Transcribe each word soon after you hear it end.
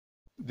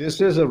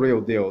This is a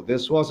real deal.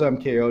 This was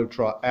MK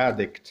Ultra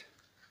Addict.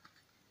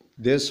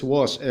 This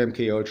was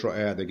MK Ultra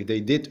Addict.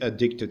 They did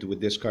addicted with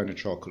this kind of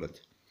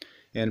chocolate.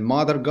 And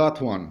mother got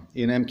one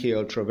in MK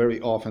Ultra, very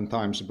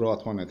oftentimes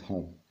brought one at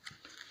home.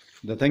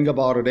 The thing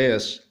about it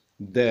is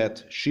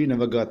that she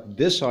never got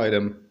this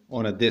item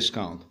on a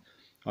discount.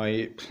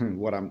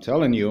 What I'm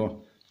telling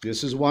you,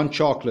 this is one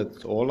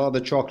chocolate. All other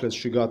chocolates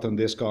she got on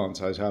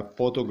discounts. I have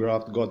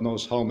photographed God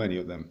knows how many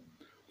of them.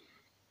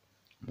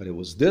 But it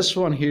was this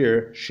one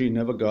here she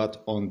never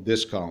got on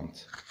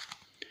discount.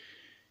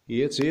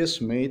 It is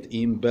made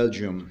in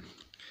Belgium.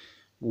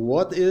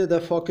 What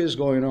the fuck is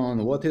going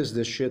on? What is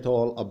this shit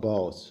all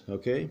about?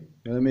 Okay,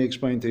 let me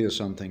explain to you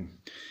something.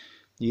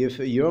 If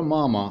your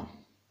mama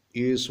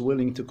is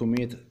willing to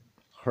commit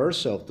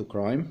herself to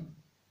crime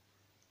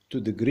to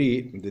the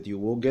degree that you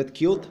will get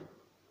killed,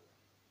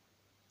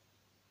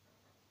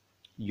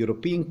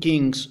 European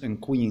kings and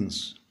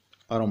queens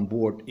are on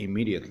board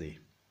immediately.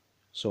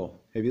 So,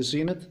 have you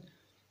seen it?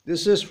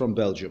 This is from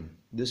Belgium.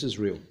 This is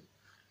real.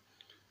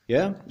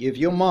 Yeah? If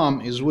your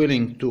mom is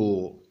willing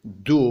to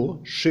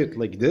do shit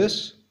like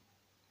this,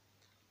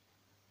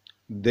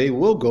 they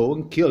will go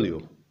and kill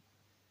you.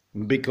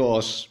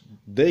 Because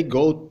they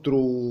go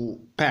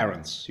through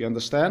parents. You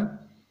understand?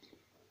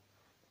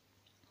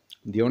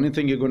 The only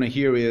thing you're going to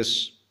hear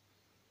is,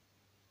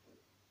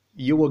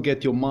 you will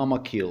get your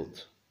mama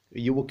killed.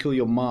 You will kill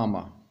your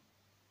mama.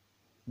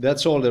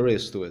 That's all there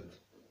is to it.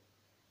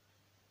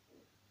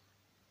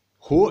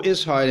 Who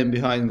is hiding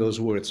behind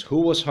those words?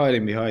 Who was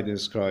hiding behind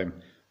this crime?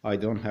 I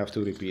don't have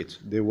to repeat.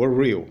 They were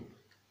real.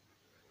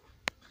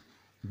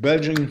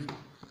 Belgian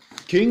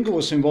king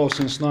was involved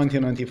since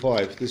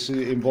 1995. This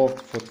is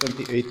involved for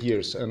 28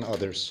 years and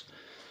others.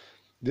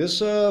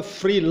 These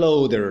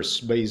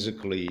freeloaders,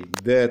 basically,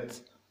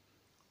 that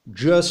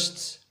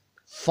just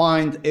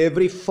find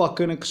every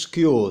fucking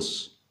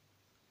excuse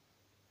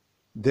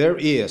there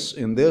is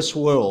in this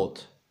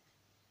world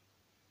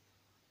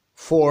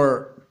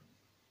for...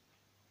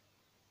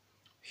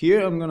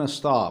 Here I'm gonna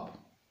stop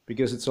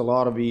because it's a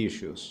lot of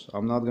issues.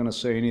 I'm not gonna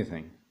say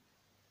anything.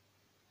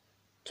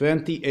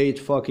 28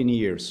 fucking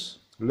years.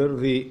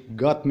 Literally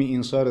got me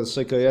inside a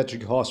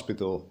psychiatric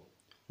hospital,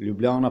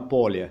 Ljubljana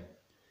Polje,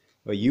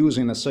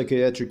 using a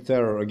psychiatric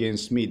terror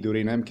against me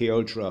during MK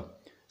Ultra.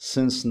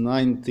 Since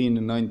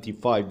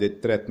 1995 they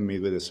threatened me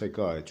with a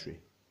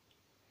psychiatry.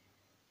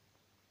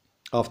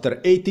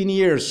 After 18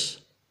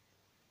 years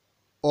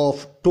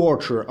of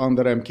torture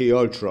under MK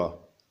Ultra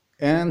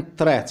and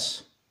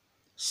threats,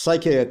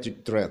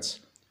 psychiatric threats,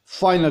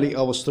 finally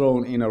I was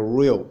thrown in a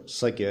real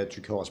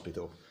psychiatric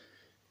hospital.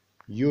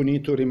 You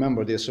need to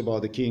remember this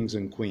about the kings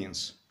and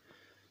queens.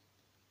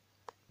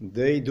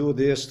 They do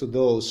this to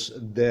those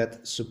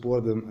that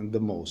support them the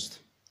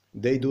most.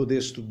 They do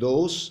this to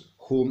those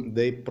whom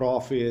they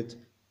profit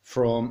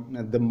from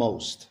the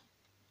most.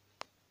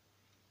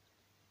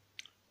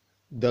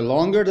 The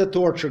longer the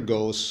torture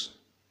goes,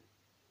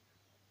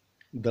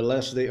 the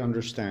less they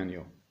understand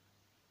you.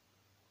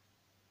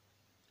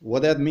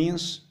 What that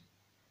means,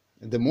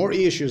 the more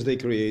issues they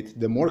create,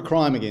 the more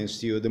crime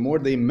against you, the more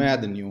they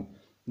madden you,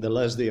 the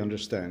less they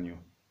understand you.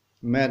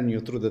 Madden you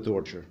through the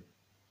torture.